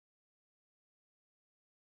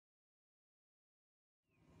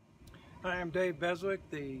Hi, I'm Dave Beswick,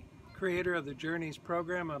 the creator of the Journeys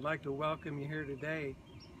program. I'd like to welcome you here today.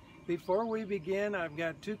 Before we begin, I've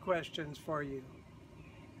got two questions for you.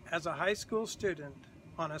 As a high school student,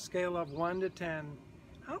 on a scale of 1 to 10,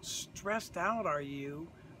 how stressed out are you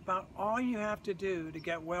about all you have to do to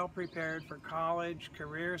get well prepared for college,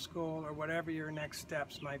 career school, or whatever your next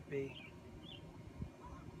steps might be?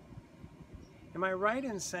 Am I right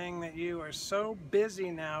in saying that you are so busy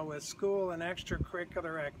now with school and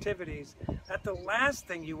extracurricular activities that the last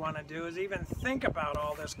thing you want to do is even think about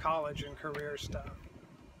all this college and career stuff?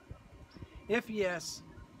 If yes,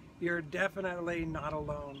 you're definitely not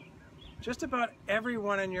alone. Just about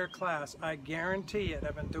everyone in your class, I guarantee it,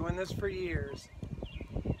 I've been doing this for years,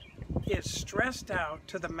 is stressed out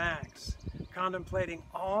to the max, contemplating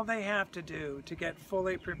all they have to do to get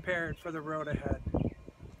fully prepared for the road ahead,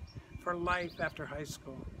 for life after high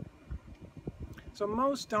school. So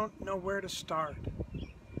most don't know where to start.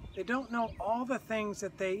 They don't know all the things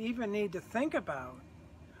that they even need to think about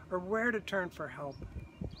or where to turn for help.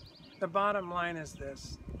 The bottom line is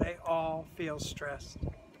this: they all feel stressed.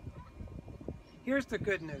 Here's the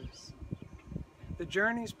good news. The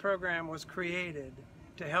Journeys program was created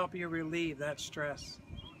to help you relieve that stress.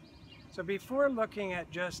 So before looking at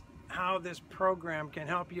just how this program can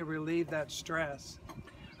help you relieve that stress,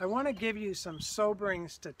 I want to give you some sobering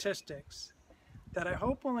statistics that I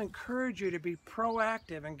hope will encourage you to be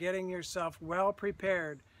proactive in getting yourself well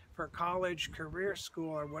prepared for college, career school,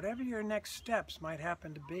 or whatever your next steps might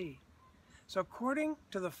happen to be. So according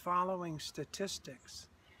to the following statistics,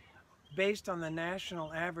 based on the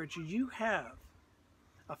national average, you have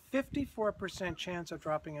a 54% chance of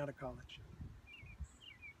dropping out of college.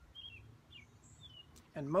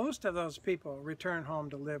 And most of those people return home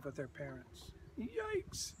to live with their parents.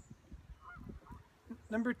 Yikes!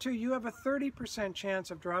 Number two, you have a 30% chance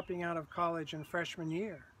of dropping out of college in freshman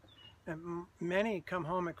year. And many come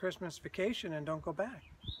home at Christmas vacation and don't go back.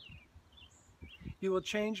 You will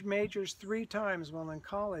change majors 3 times while in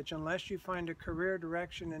college unless you find a career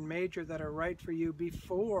direction and major that are right for you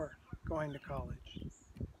before going to college.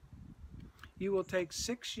 You will take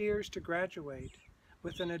 6 years to graduate,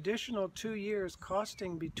 with an additional 2 years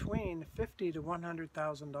costing between $50,000 to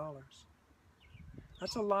 $100,000.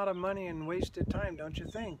 That's a lot of money and wasted time, don't you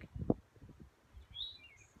think?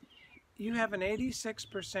 You have an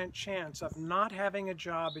 86% chance of not having a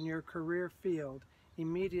job in your career field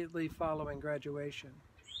immediately following graduation.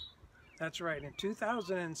 That's right, in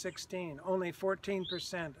 2016, only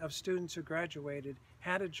 14% of students who graduated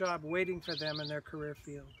had a job waiting for them in their career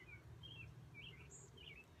field.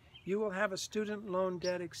 You will have a student loan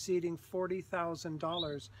debt exceeding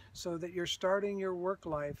 $40,000 so that you're starting your work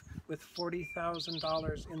life with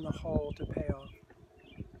 $40,000 in the hole to pay off.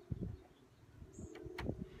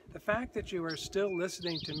 The fact that you are still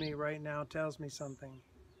listening to me right now tells me something.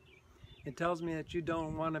 It tells me that you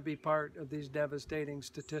don't want to be part of these devastating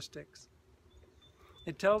statistics.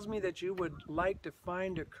 It tells me that you would like to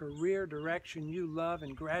find a career direction you love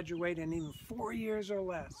and graduate in even 4 years or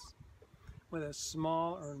less, with as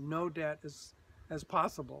small or no debt as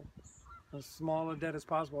possible, as small a debt as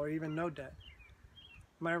possible, or even no debt.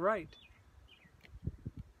 Am I right?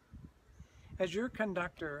 As your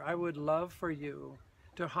conductor, I would love for you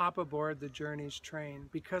to hop aboard the Journeys train,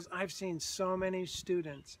 because I've seen so many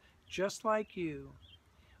students just like you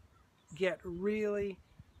get really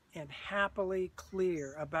and happily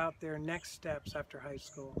clear about their next steps after high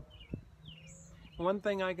school. One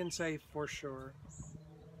thing I can say for sure: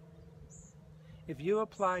 if you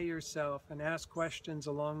apply yourself and ask questions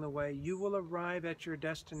along the way, you will arrive at your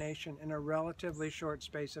destination in a relatively short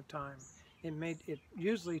space of time. It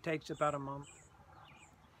usually takes about a month.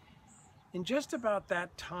 In just about that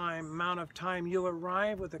amount of time, you'll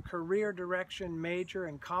arrive with a career direction, major,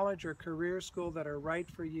 and college or career school that are right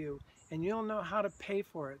for you, and you'll know how to pay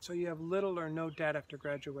for it so you have little or no debt after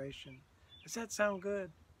graduation. Does that sound good?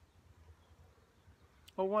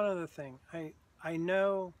 Well, one other thing. I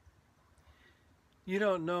know you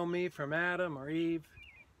don't know me from Adam or Eve,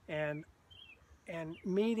 and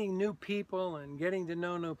meeting new people and getting to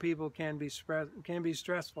know new people can be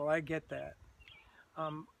stressful. I get that.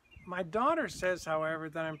 My daughter says, however,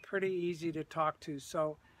 that I'm pretty easy to talk to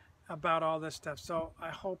about all this stuff, so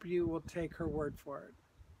I hope you will take her word for it.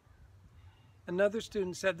 Another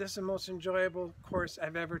student said, "This is the most enjoyable course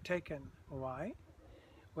I've ever taken." Why?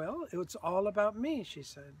 Well, it's all about me, she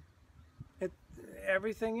said.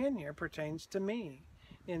 Everything in here pertains to me.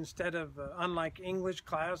 Instead of, unlike English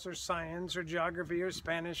class or science or geography or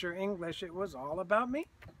Spanish or English, it was all about me.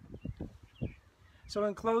 So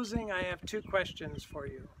in closing, I have 2 questions for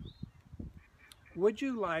you. Would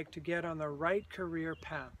you like to get on the right career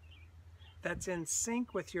path that's in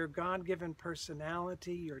sync with your God-given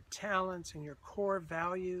personality, your talents, and your core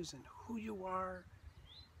values and who you are,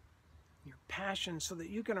 your passion, so that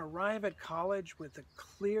you can arrive at college with a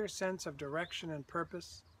clear sense of direction and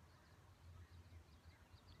purpose?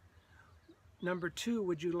 Number two,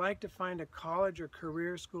 would you like to find a college or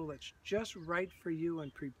career school that's just right for you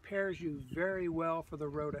and prepares you very well for the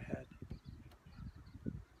road ahead?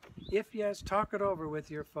 If yes, talk it over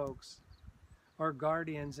with your folks or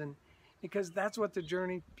guardians, and because that's what the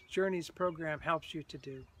Journeys program helps you to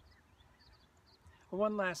do.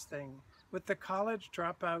 One last thing, with the college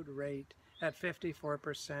dropout rate at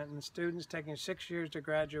 54% and students taking 6 years to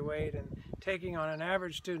graduate and taking on an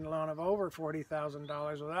average student loan of over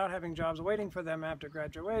 $40,000 without having jobs waiting for them after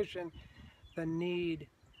graduation, the need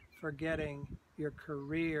for getting your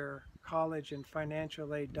career, college, and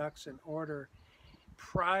financial aid ducks in order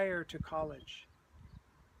prior to college,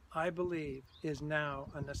 I believe, is now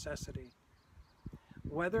a necessity.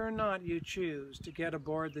 Whether or not you choose to get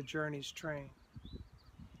aboard the Journeys train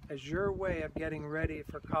as your way of getting ready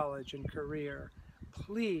for college and career,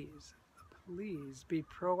 please be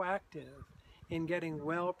proactive in getting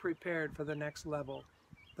well prepared for the next level.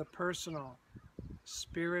 The personal,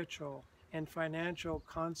 spiritual, and financial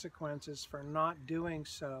consequences for not doing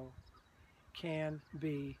so can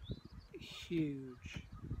be huge.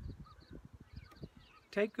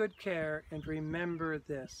 Take good care and remember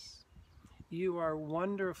this: you are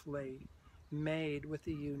wonderfully made with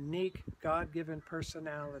a unique God-given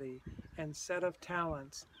personality and set of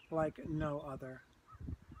talents like no other.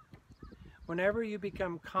 Whenever you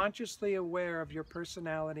become consciously aware of your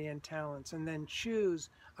personality and talents and then choose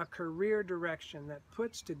a career direction that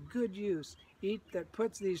puts these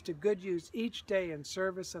to good use each day in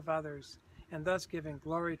service of others and thus giving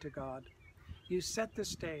glory to God, you set the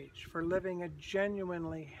stage for living a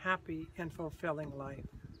genuinely happy and fulfilling life.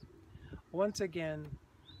 Once again,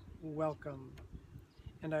 welcome,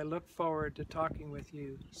 and I look forward to talking with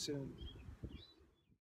you soon.